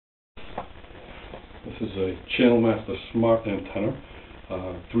This is a Channnel Master smart antenna,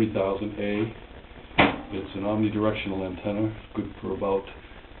 3000A. It's an Omni directional antenna, good for about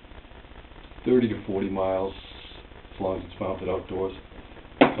 30 to 40 miles as long as it's mounted outdoors.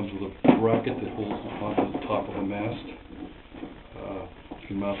 It comes with a bracket that holds it onto the top of a mast. You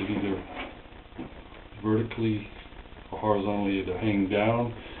can mount it either vertically or horizontally, either hanging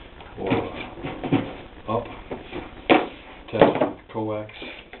down or up. Attached with coax,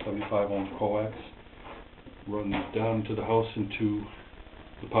 75 ohm coax. Runs down to the house into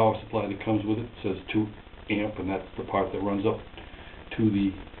the power supply that comes with it. It says 2 amp, and that's the part that runs up to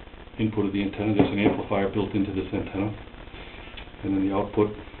the input of the antenna. There's an amplifier built into this antenna, and then the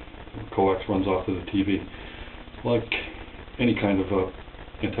output, the coax, runs off to the TV. Like any kind of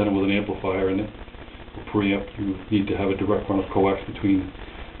antenna with an amplifier in it, or preamp, you need to have a direct run of coax between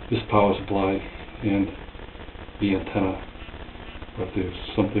this power supply and the antenna. But if there's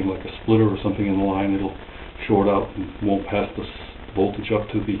something like a splitter or something in the line, it'll short out and won't pass this voltage up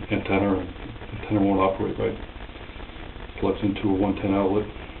to the antenna, and the antenna won't operate right. Plugs into a 110 outlet.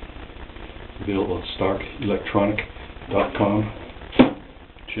 Available at starkelectronic.com.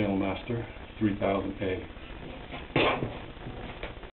 Channnel Master 3000A.